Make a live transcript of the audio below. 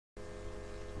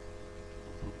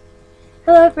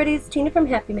Hello everybody, it's Tina from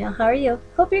Happy Mail. How are you?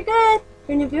 Hope you're good. If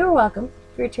you're a new viewer, welcome.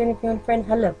 If you're a returning viewer and friend,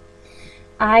 hello.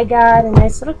 I got a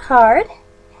nice little card,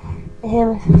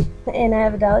 and I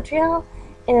have a Dollar Tree haul,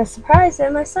 and a surprise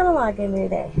that my son-in-law gave me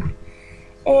today.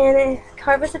 And the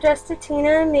card was addressed to Tina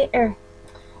and me, or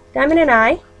Diamond and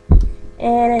I,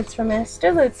 and it's from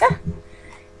Esther Luca.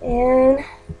 And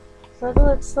that's what it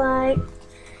looks like.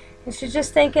 And she's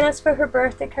just thanking us for her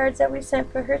birthday cards that we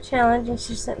sent for her challenge, and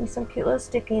she sent me some cute little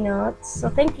sticky notes. So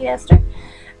thank you, Esther.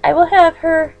 I will have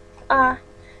her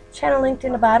channel linked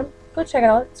in the bottom. Go check it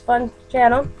out. It's a fun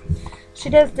channel. She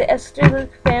does the Esther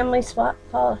Luke family swap.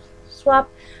 Like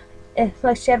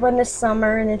she had one this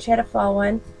summer, and then she had a fall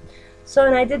one. So,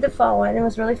 and I did the fall one. It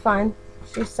was really fun.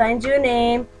 She signs you a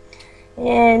name,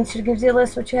 and she gives you a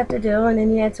list of what you have to do, and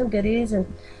then you had some goodies.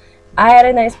 And I had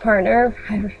a nice partner,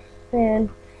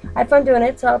 and I had fun doing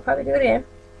it, so I'll probably do it again.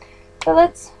 So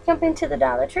let's jump into the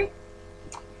Dollar Tree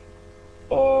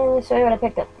and show you what I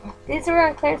picked up. These were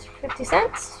on clearance for 50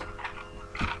 cents.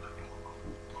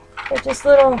 They're just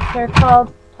little, they're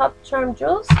called Pop Charm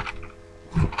Jewels.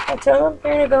 I told them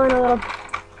they're going to go in a little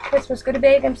Christmas goodie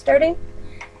bag I'm starting.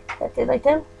 That they like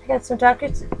them. I got some duct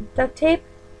tape,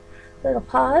 little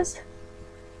paws.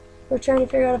 We're trying to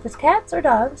figure out if it's cats or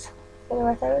dogs. But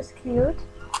I thought it was cute.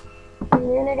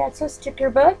 And then I got some sticker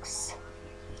books.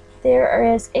 There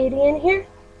is 80 in here.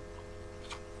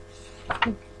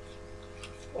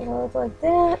 It'll look like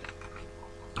that.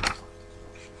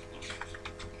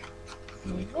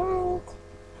 Like that.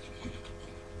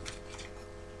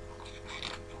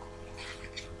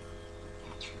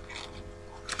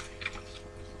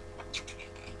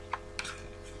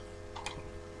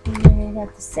 And then I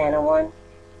got the Santa one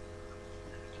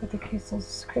with the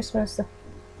Christmas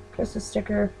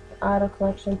sticker auto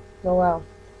collection. Oh wow.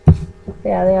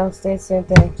 Yeah, they all stay the same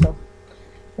thing, so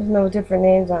there's no different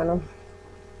names on them.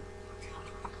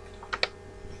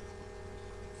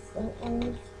 That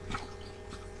one.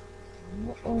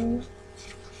 That one.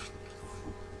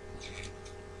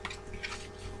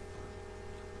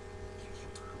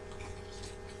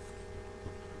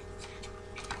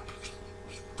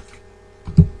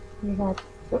 We got,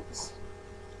 oops.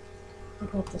 We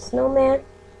got the snowman.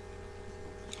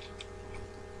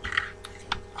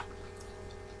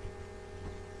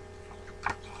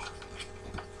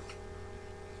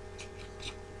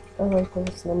 I like the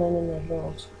snowman in the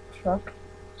little truck.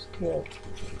 It's cute.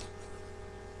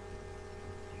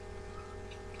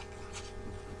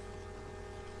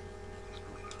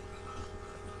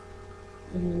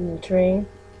 And the train.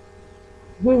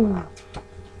 And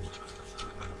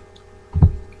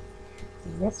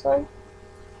this one.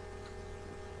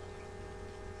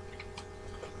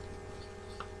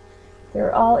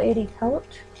 They're all 80 count.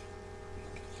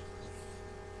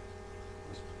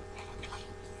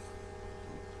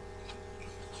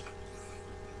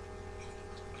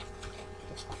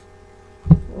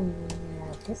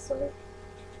 Yeah, this one.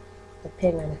 The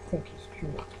penguin, I think, is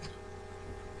cute.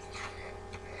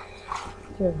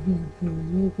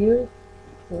 Cute.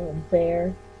 Little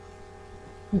bear.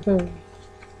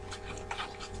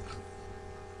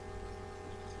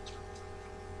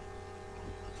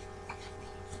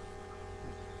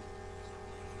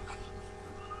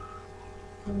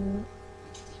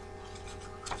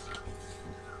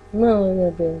 No,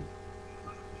 look at that.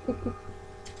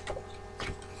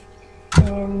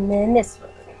 And then this one.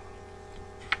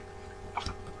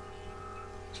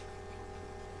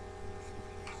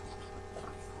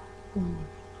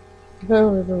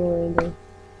 Oh, there's a reindeer.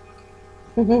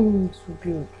 So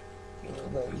cute.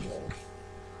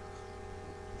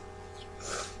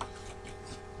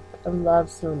 I love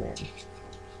snowmen.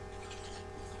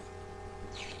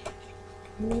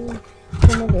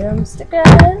 Some of them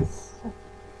stickers.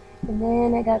 And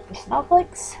then I got the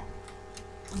snowflakes.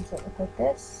 Ones that look like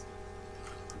this.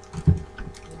 And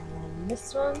then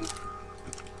this one.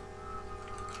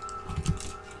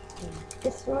 And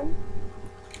this one.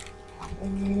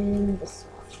 And this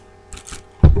one.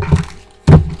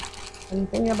 I'm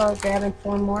thinking about grabbing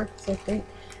 4 more because I think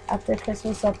after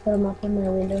Christmas I'll put them up in my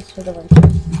windows for the winter.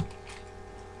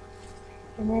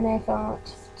 And then I found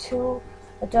 2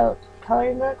 adult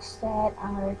coloring books that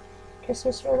are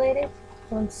Christmas related.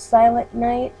 One's Silent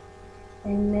Night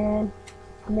and then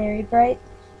Merry Bright.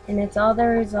 And it's all the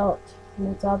result. And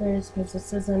that's all there is because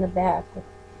this is in the back.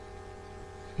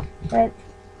 But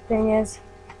thing is,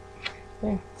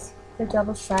 they're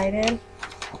double-sided.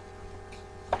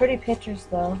 Pretty pictures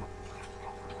though.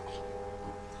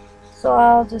 So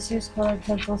I'll just use colored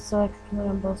pencils so I can put it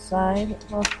on both sides.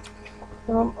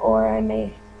 Well, or I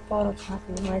may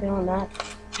photocopy them. I do not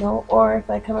know. Or if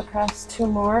I come across 2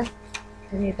 more,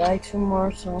 I need to buy 2 more.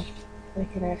 So I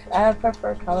can actually, I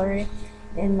prefer coloring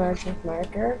in margin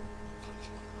marker,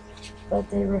 but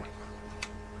they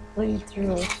bleed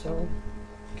through, so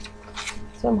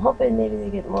I'm hoping maybe they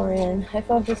get more in. I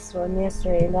found this one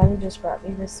yesterday, and Donnie just brought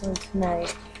me this one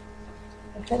tonight.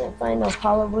 I couldn't find no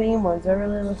Halloween ones. I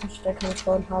really wish I could have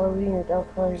found Halloween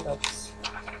adult coloring books.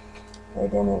 I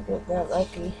didn't get that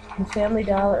lucky. And Family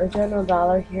Dollar or General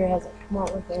Dollar here hasn't come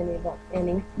out with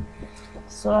any.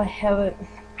 So I haven't.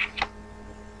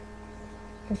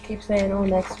 I keep saying, oh,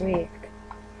 next week.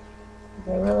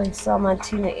 I really saw them on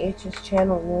Tina H's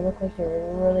channel, and they look like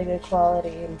they're really good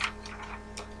quality. And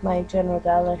my General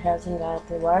Dollar hasn't got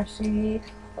the washi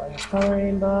or the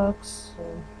coloring books. So.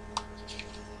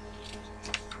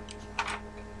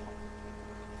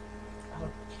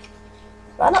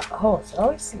 I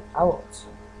always see owls.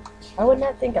 I would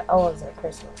not think of owls at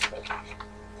Christmas, but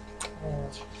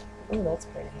ooh, that's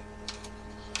pretty.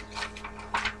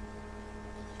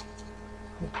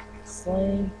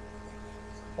 Sleigh,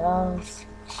 bells.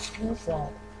 What's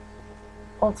that?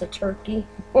 Oh, it's a turkey.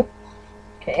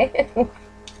 Okay.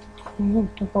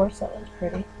 The horse, that was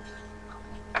pretty.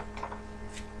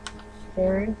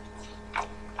 Bird.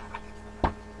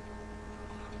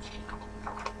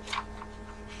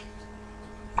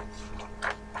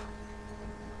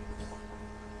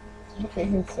 Okay,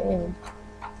 he's saying.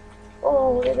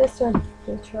 Oh, look at this one.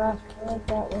 The truck. I like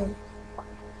that one.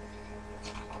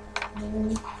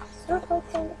 And circle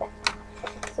on the back.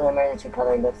 So them are the two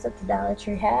coloring books that the Dollar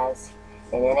Tree has.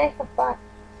 And then I bought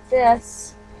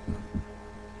this.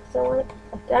 So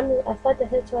I thought the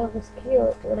Hitch one was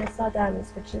cute when I saw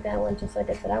Diamonds, but she got one just like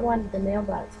it. But I wanted the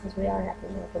mailbox because we are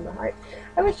having mail from the heart.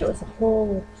 I wish it was a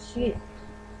whole sheet.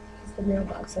 Just the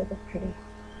mailbox. That looked pretty.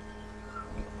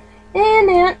 And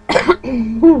then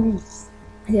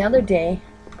the other day,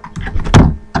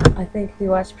 I think if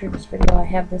you watched the previous video, I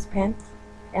have this pen.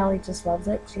 Allie just loves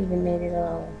it. She even made it a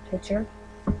little picture.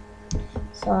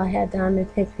 So I had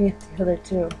Diamond pick me up the other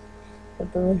two. The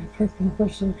blue and purple are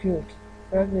so cute.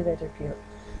 They're ugly, but they're cute.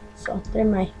 So they're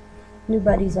my new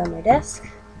buddies on my desk.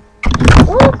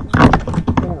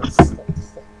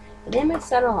 And then my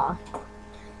son-in-law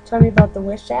told me about the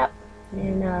Wish app,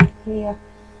 and he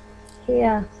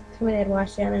told me I'd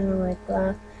watch that, and I'm like,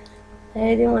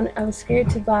 I was scared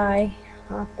to buy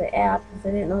off the app because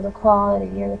I didn't know the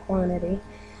quality or the quantity.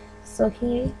 So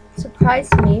he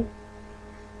surprised me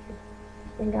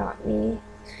and got me.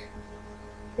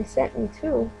 They sent me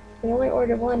two. They only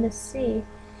ordered one to see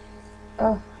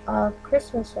a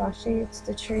Christmas washi. It's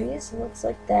the trees. It looks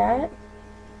like that.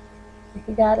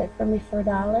 He got it for me for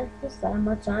 $1. There's that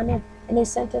much on it. And they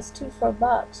sent us two for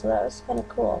 $1, so that was kind of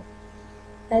cool.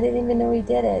 I didn't even know he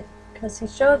did it because he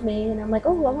showed me, and I'm like,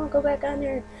 oh, I want to go back on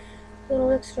there, a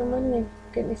little extra money, and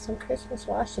get me some Christmas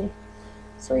washi.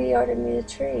 So he ordered me the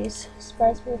trees.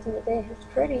 Surprised me the day. It's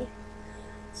pretty.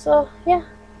 So yeah.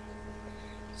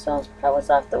 So I was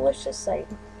off the Wishes site.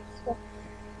 So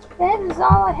that is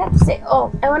all I have to say.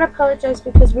 Oh, I want to apologize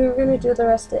because we were going to do the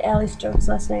rest of Allie's jokes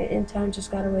last night, and time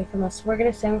just got away from us. We're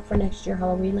going to save them for next year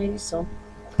Halloween, ladies. So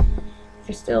if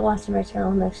you're still watching my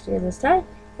channel next year this time,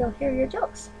 you'll hear your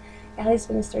jokes. Allie's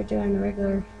going to start doing the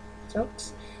regular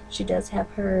jokes. She does have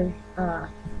her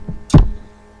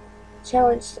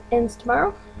challenge ends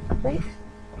tomorrow, right?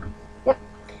 Yep.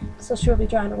 So she'll be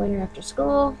drawing a winner after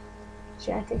school.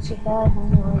 I think she had, how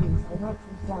many ladies? I wrote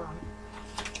these down.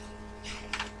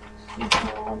 She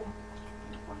had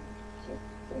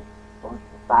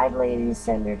 5 ladies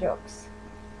send her jokes.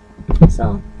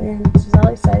 So, and she's all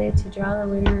excited to draw the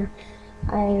winner.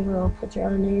 I will put your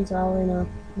other names all in a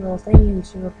little thing, and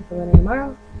she will pick the winner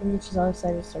tomorrow. And then she's all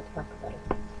excited to start to talk about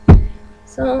it.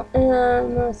 So,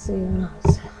 let's see what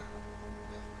else.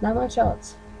 Not much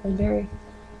else. I'm very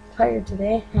tired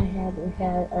today. We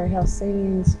had our health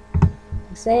savings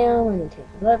exam, where they take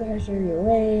your blood pressure, your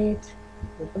weight,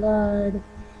 your blood,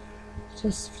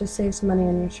 just to save some money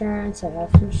on insurance. I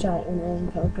got flu shot, and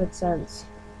it felt good sense.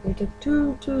 They took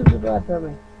 2 tubes of blood from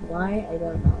me. Why? I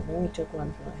don't know. They only took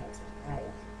 1 for my husband.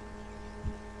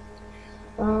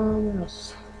 What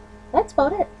else? That's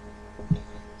about it.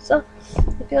 So,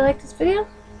 if you like this video,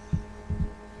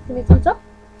 give me a thumbs up.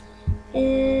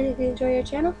 And if you enjoy our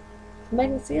channel, come back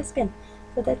and see us again.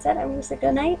 With that said, I'm going to say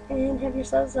good night and have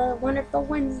yourselves a wonderful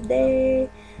Wednesday,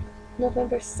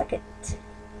 November 2nd.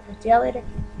 Talk to y'all later.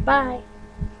 Bye.